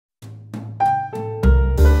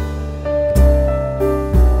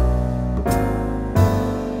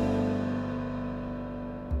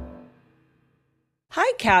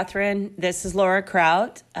Katherine. This is Laura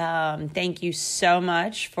Kraut. Thank you so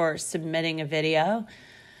much for submitting a video.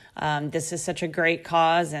 This is such a great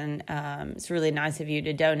cause, and it's really nice of you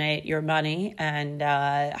to donate your money, and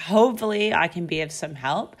hopefully I can be of some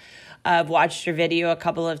help. I've watched your video a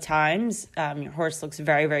couple of times. Your horse looks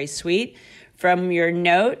very, very sweet. From your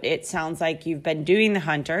note, it sounds like you've been doing the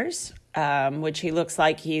hunters, which he looks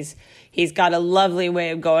like he's got a lovely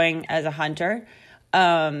way of going as a hunter.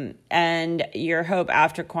 And your hope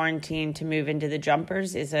after quarantine to move into the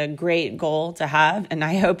jumpers is a great goal to have, and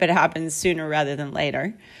I hope it happens sooner rather than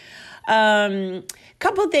later.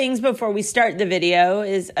 Couple things before we start the video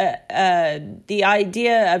is the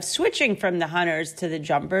idea of switching from the hunters to the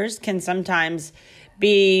jumpers can sometimes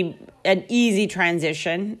be an easy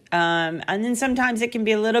transition, and then sometimes it can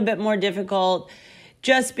be a little bit more difficult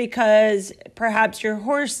just because perhaps your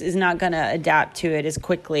horse is not going to adapt to it as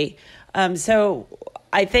quickly. So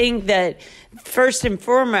I think that first and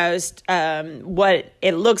foremost, what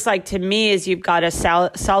it looks like to me is you've got a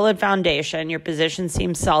solid foundation. Your position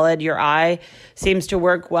seems solid. Your eye seems to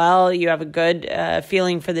work well. You have a good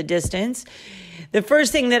feeling for the distance. The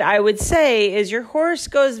first thing that I would say is your horse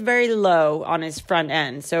goes very low on his front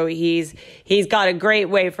end. So he's got a great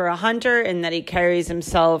way for a hunter in that he carries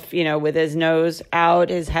himself, with his nose out,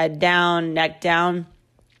 his head down, neck down.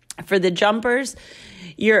 For the jumpers,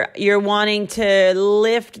 you're wanting to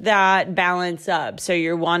lift that balance up. So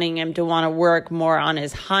you're wanting him to want to work more on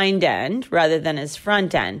his hind end rather than his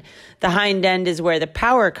front end. The hind end is where the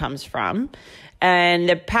power comes from, and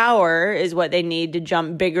the power is what they need to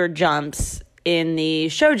jump bigger jumps in the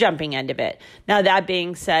show jumping end of it. Now, that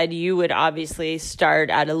being said, you would obviously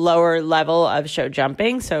start at a lower level of show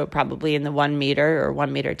jumping, so probably in the 1 meter or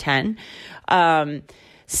 1.10 meters.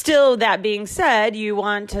 Still, that being said, you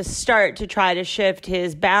want to start to try to shift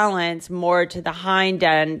his balance more to the hind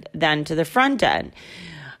end than to the front end.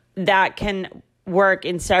 That can work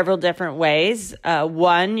in several different ways.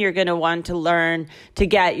 One, you're going to want to learn to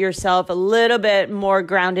get yourself a little bit more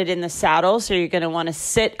grounded in the saddle. So you're going to want to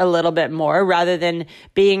sit a little bit more rather than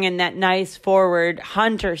being in that nice forward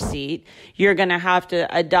hunter seat. You're going to have to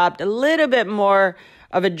adopt a little bit more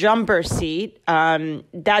of a jumper seat.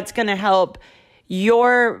 That's going to help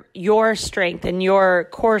your strength and your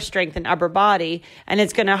core strength and upper body, and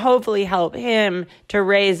it's going to hopefully help him to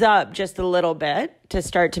raise up just a little bit to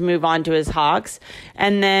start to move on to his hocks.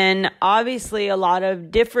 And then obviously a lot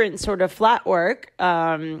of different sort of flat work,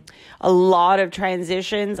 a lot of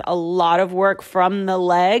transitions, a lot of work from the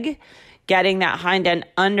leg, getting that hind end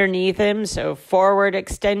underneath him, so forward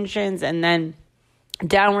extensions and then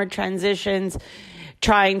downward transitions.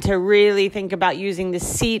 Trying to really think about using the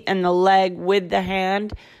seat and the leg with the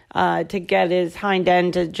hand to get his hind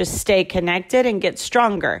end to just stay connected and get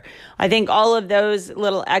stronger. I think all of those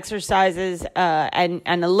little exercises and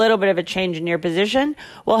a little bit of a change in your position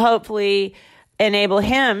will hopefully enable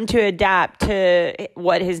him to adapt to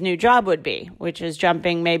what his new job would be, which is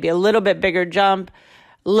jumping maybe a little bit bigger jump,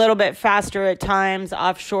 a little bit faster at times,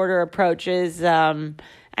 off shorter approaches,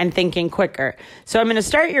 and thinking quicker. So I'm going to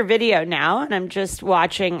start your video now, and I'm just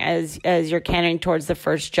watching as you're canting towards the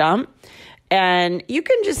first jump. And you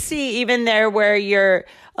can just see even there where you're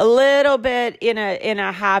a little bit in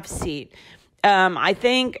a half seat. I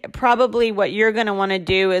think probably what you're going to want to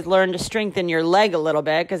do is learn to strengthen your leg a little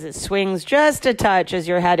bit because it swings just a touch as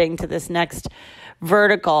you're heading to this next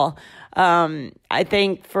vertical. I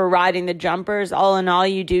think for riding the jumpers, all in all,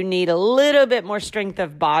 you do need a little bit more strength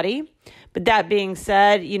of body. But that being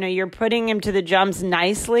said, you're putting him to the jumps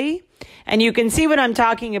nicely. And you can see what I'm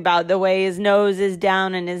talking about, the way his nose is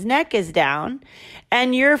down and his neck is down.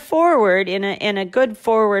 And you're forward in a good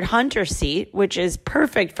forward hunter seat, which is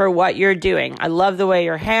perfect for what you're doing. I love the way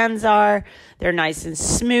your hands are. They're nice and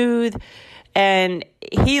smooth. And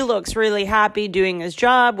he looks really happy doing his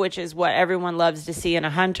job, which is what everyone loves to see in a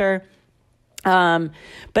hunter. But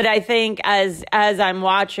I think as I'm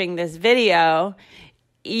watching this video,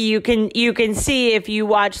 you can see if you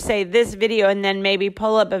watch, say, this video and then maybe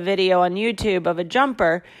pull up a video on YouTube of a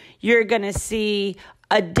jumper, you're going to see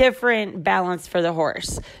a different balance for the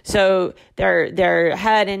horse. So their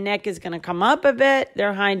head and neck is going to come up a bit.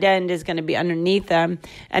 Their hind end is going to be underneath them.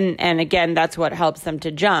 And again, that's what helps them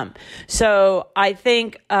to jump. So I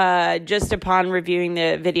think just upon reviewing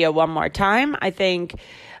the video one more time, I think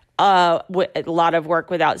a lot of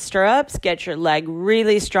work without stirrups. Get your leg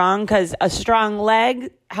really strong, because a strong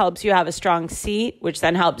leg helps you have a strong seat, which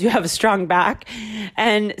then helps you have a strong back,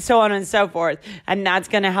 and so on and so forth. And that's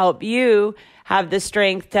going to help you have the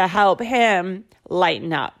strength to help him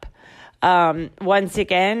lighten up. Once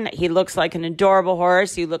again, he looks like an adorable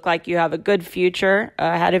horse. You look like you have a good future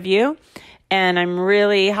ahead of you. And I'm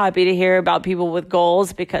really happy to hear about people with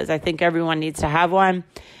goals because I think everyone needs to have one.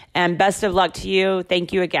 And best of luck to you.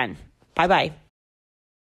 Thank you again. Bye-bye.